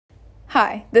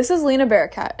Hi, this is Lena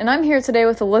Bearcat, and I'm here today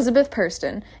with Elizabeth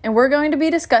Purston, and we're going to be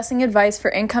discussing advice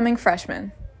for incoming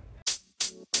freshmen.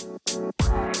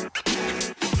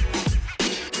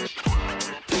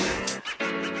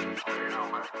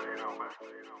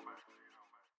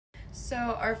 So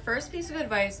our first piece of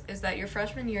advice is that your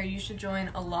freshman year you should join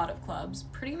a lot of clubs.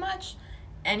 Pretty much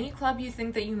any club you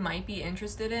think that you might be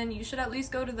interested in, you should at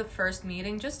least go to the first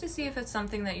meeting just to see if it's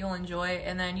something that you'll enjoy,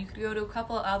 and then you could go to a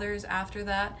couple others after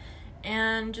that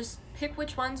and just pick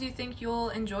which ones you think you'll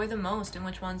enjoy the most and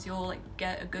which ones you'll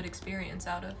get a good experience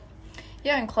out of.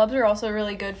 Yeah, and clubs are also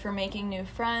really good for making new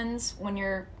friends when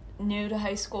you're new to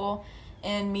high school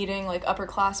and meeting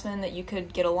upperclassmen that you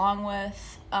could get along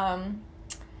with.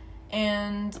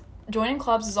 And joining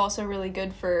clubs is also really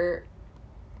good for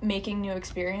making new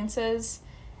experiences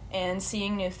and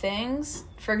seeing new things.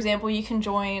 For example, you can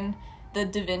join the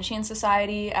Da Vincian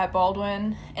Society at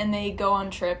Baldwin, and they go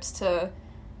on trips to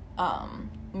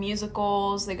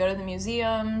musicals, they go to the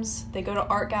museums, they go to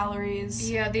art galleries.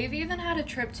 Yeah, they've even had a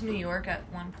trip to New York at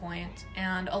one point,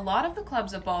 and a lot of the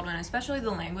clubs at Baldwin, especially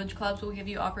the language clubs, will give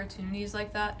you opportunities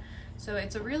like that. So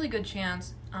it's a really good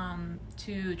chance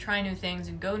to try new things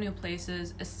and go new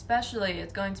places. Especially,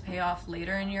 it's going to pay off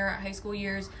later in your high school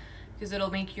years because it'll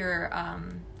make your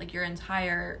your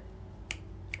entire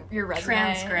resume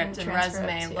transcript and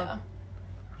resume look. Yeah.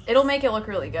 It'll make it look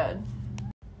really good.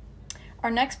 Our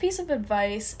next piece of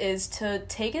advice is to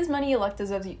take as many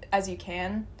electives as you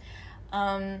can.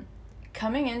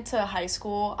 Coming into high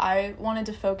school, I wanted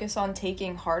to focus on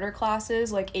taking harder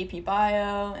classes like AP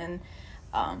Bio and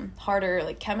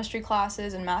harder chemistry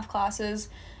classes and math classes.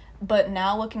 But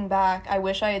now looking back, I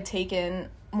wish I had taken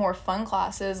more fun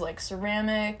classes like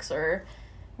ceramics or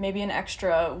maybe an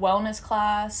extra wellness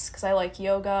class because I like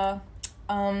yoga.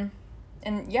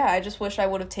 And yeah, I just wish I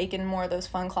would have taken more of those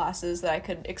fun classes that I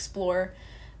could explore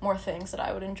more things that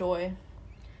I would enjoy.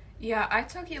 Yeah, I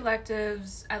took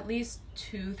electives, at least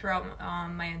 2 throughout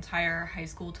my entire high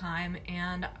school time,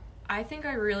 and I think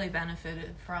I really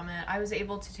benefited from it. I was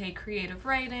able to take creative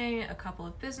writing, a couple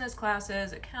of business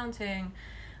classes, accounting,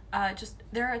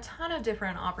 there are a ton of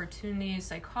different opportunities,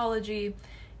 psychology,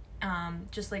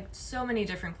 just so many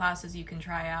different classes you can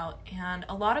try out. And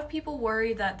a lot of people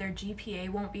worry that their GPA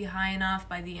won't be high enough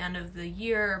by the end of the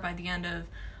year or by the end of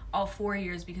all 4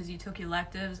 years because you took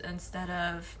electives instead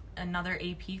of another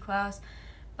AP class.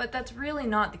 But that's really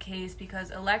not the case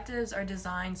because electives are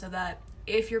designed so that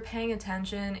if you're paying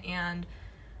attention and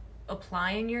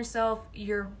applying yourself,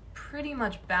 you're pretty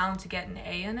much bound to get an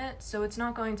A in it, so it's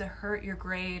not going to hurt your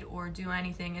grade or do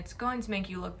anything. It's going to make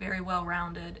you look very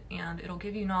well-rounded, and it'll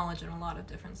give you knowledge in a lot of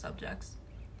different subjects.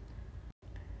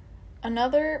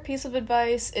 Another piece of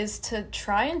advice is to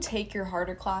try and take your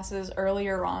harder classes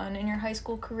earlier on in your high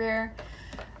school career.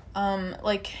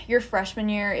 Your freshman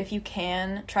year, if you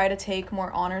can, try to take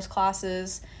more honors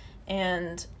classes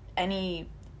and any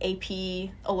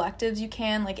AP electives you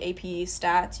can, like AP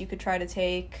Stats you could try to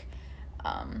take.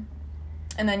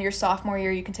 And then your sophomore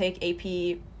year, you can take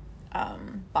AP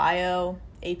Bio,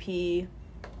 AP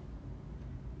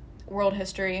World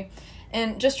History,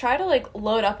 and just try to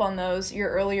load up on those your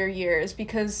earlier years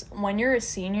because when you're a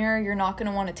senior, you're not going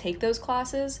to want to take those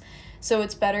classes. So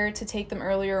it's better to take them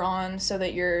earlier on so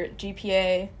that your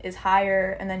GPA is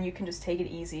higher and then you can just take it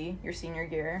easy your senior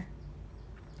year.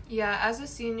 Yeah, as a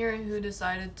senior who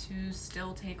decided to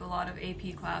still take a lot of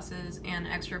AP classes and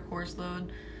extra course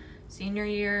load senior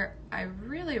year, I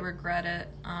really regret it.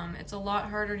 It's a lot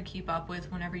harder to keep up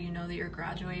with whenever you know that you're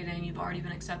graduating, you've already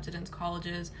been accepted into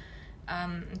colleges.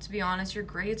 And to be honest, your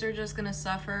grades are just going to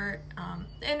suffer. And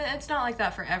it's not like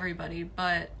that for everybody,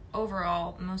 but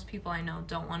overall, most people I know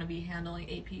don't want to be handling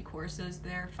AP courses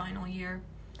their final year.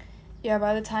 Yeah,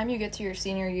 by the time you get to your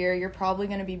senior year, you're probably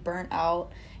going to be burnt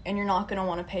out, and you're not going to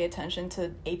want to pay attention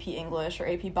to AP English or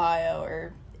AP Bio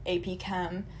or AP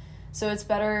Chem. So it's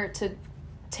better to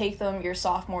take them your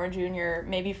sophomore, junior,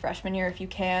 maybe freshman year if you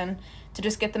can, to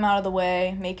just get them out of the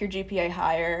way, make your GPA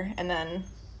higher, and then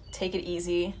take it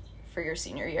easy for your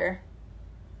senior year.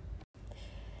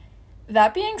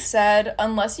 That being said,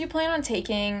 unless you plan on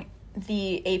taking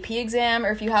the AP exam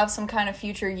or if you have some kind of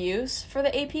future use for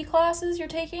the AP classes you're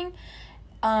taking,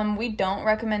 we don't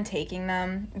recommend taking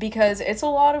them because it's a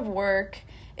lot of work.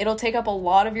 It'll take up a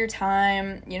lot of your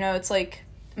time. It's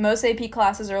most AP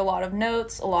classes are a lot of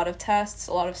notes, a lot of tests,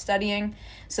 a lot of studying.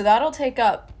 So that'll take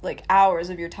up hours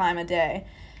of your time a day.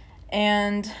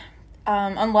 And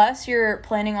unless you're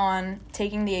planning on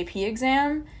taking the AP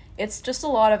exam, it's just a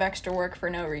lot of extra work for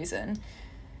no reason.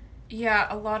 Yeah,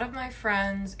 a lot of my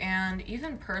friends and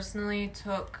even personally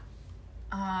took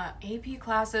AP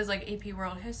classes like AP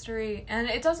World History, and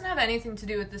it doesn't have anything to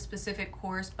do with the specific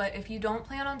course, but if you don't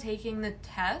plan on taking the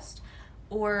test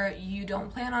or you don't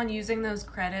plan on using those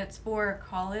credits for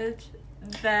college,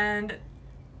 then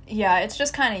yeah, it's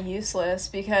just kind of useless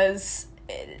because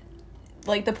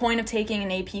the point of taking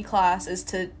an AP class is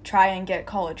to try and get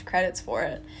college credits for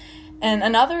it. And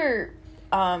another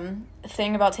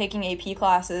thing about taking AP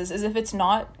classes is if it's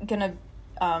not gonna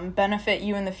benefit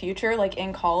you in the future, like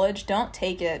in college, don't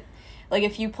take it. Like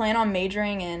if you plan on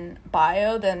majoring in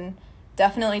bio, then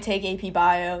definitely take AP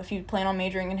Bio. If you plan on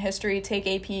majoring in history, take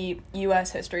AP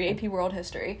US History, AP World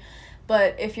History.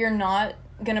 But if you're not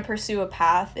going to pursue a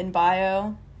path in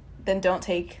bio, then don't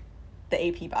take the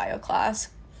AP Bio class.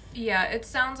 Yeah, it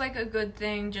sounds like a good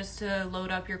thing just to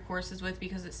load up your courses with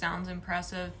because it sounds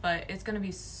impressive, but it's going to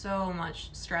be so much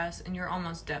stress and you're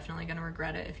almost definitely going to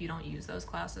regret it if you don't use those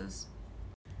classes.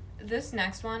 This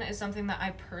next one is something that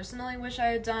I personally wish I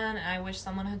had done, and I wish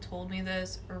someone had told me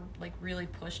this or really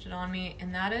pushed it on me,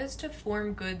 and that is to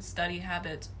form good study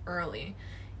habits early.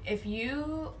 If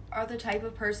you are the type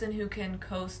of person who can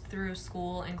coast through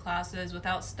school and classes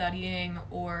without studying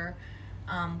or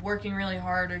working really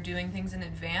hard or doing things in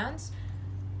advance,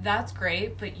 that's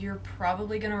great, but you're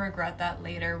probably going to regret that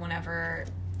later whenever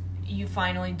you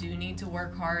finally do need to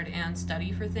work hard and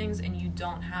study for things and you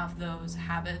don't have those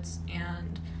habits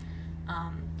and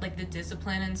the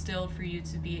discipline instilled for you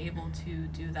to be able to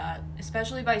do that,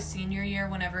 especially by senior year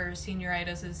whenever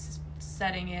senioritis is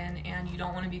setting in and you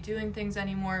don't want to be doing things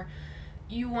anymore.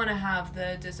 You want to have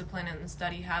the discipline and the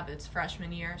study habits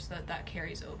freshman year so that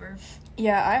carries over.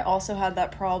 Yeah, I also had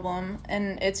that problem,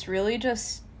 and it's really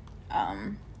just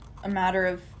a matter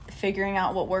of figuring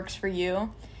out what works for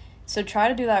you. So try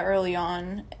to do that early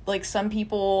on. Like some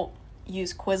people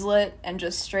use Quizlet and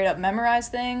just straight up memorize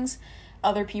things.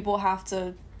 Other people have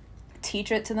to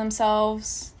teach it to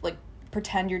themselves, like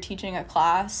pretend you're teaching a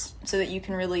class so that you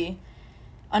can really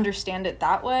understand it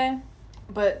that way.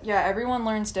 But yeah, everyone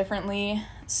learns differently,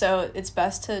 so it's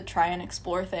best to try and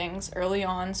explore things early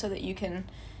on so that you can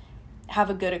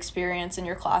have a good experience in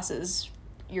your classes,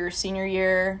 your senior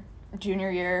year,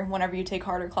 junior year, whenever you take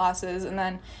harder classes, and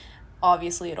then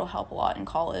obviously it'll help a lot in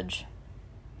college.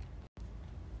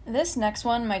 This next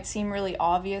one might seem really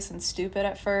obvious and stupid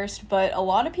at first, but a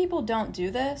lot of people don't do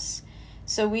this,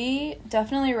 so we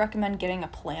definitely recommend getting a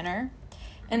planner.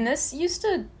 And this used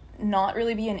to not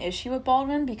really be an issue at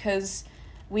Baldwin because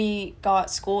we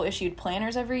got school-issued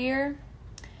planners every year,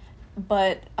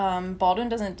 but Baldwin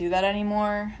doesn't do that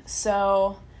anymore.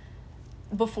 So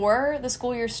before the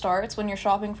school year starts, when you're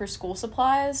shopping for school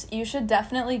supplies, you should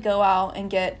definitely go out and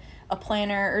get a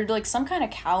planner or some kind of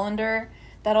calendar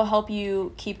that'll help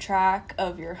you keep track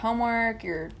of your homework,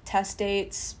 your test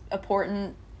dates,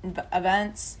 important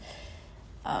events.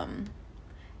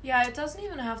 Yeah, it doesn't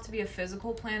even have to be a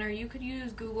physical planner. You could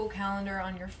use Google Calendar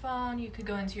on your phone. You could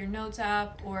go into your Notes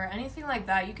app or anything like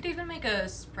that. You could even make a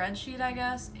spreadsheet, I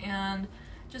guess, and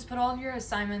just put all of your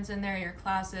assignments in there, your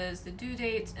classes, the due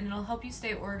dates, and it'll help you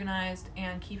stay organized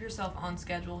and keep yourself on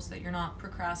schedule so that you're not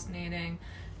procrastinating,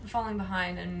 falling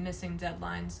behind, and missing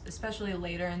deadlines, especially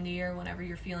later in the year whenever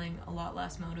you're feeling a lot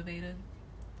less motivated.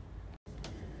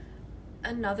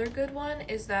 Another good one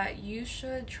is that you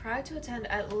should try to attend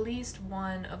at least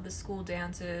one of the school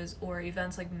dances or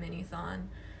events like Minithon,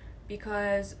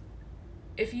 because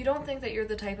if you don't think that you're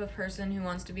the type of person who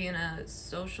wants to be in a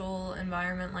social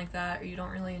environment like that, or you don't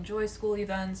really enjoy school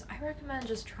events, I recommend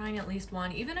just trying at least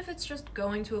one, even if it's just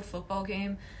going to a football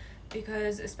game,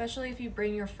 because especially if you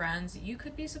bring your friends, you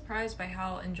could be surprised by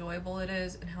how enjoyable it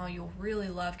is and how you'll really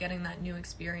love getting that new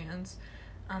experience.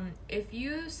 If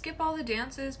you skip all the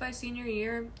dances by senior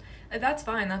year, that's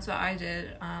fine. That's what I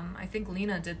did. I think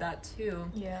Lena did that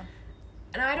too. Yeah.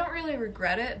 And I don't really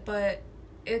regret it, but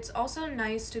it's also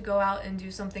nice to go out and do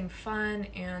something fun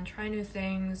and try new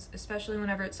things, especially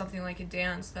whenever it's something like a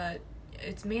dance that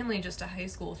it's mainly just a high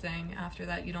school thing. After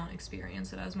that, you don't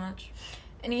experience it as much.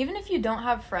 And even if you don't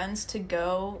have friends to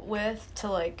go with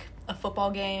to a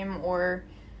football game or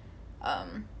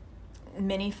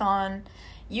Minithon,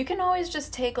 you can always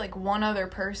just take one other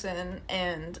person,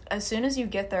 and as soon as you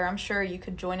get there, I'm sure you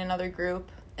could join another group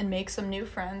and make some new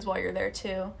friends while you're there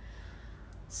too.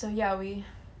 So yeah, we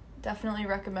definitely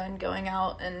recommend going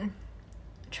out and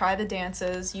try the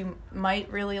dances. You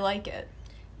might really like it.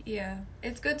 Yeah,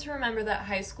 it's good to remember that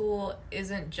high school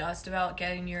isn't just about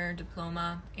getting your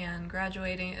diploma and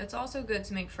graduating. It's also good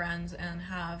to make friends and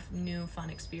have new fun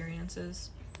experiences.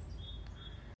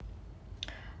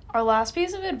 Our last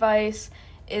piece of advice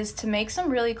is to make some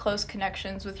really close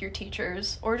connections with your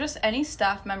teachers or just any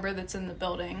staff member that's in the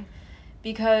building,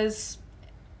 because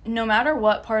no matter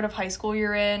what part of high school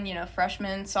you're in,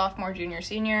 freshman, sophomore, junior,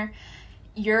 senior,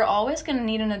 you're always going to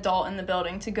need an adult in the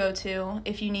building to go to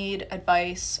if you need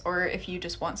advice or if you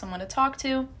just want someone to talk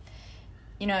to.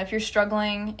 If you're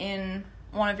struggling in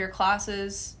one of your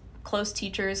classes, close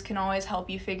teachers can always help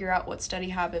you figure out what study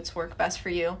habits work best for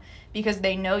you because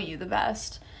they know you the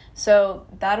best. So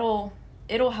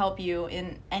it'll help you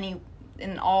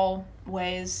in all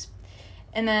ways.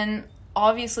 And then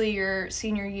obviously your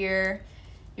senior year,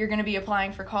 you're going to be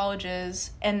applying for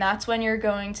colleges, and that's when you're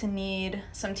going to need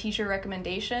some teacher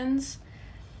recommendations.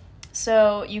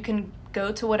 So you can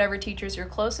go to whatever teachers you're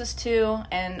closest to,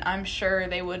 and I'm sure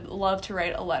they would love to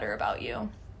write a letter about you.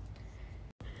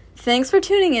 Thanks for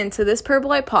tuning in to this Purple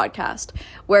Light podcast,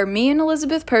 where me and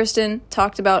Elizabeth Purston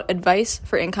talked about advice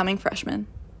for incoming freshmen.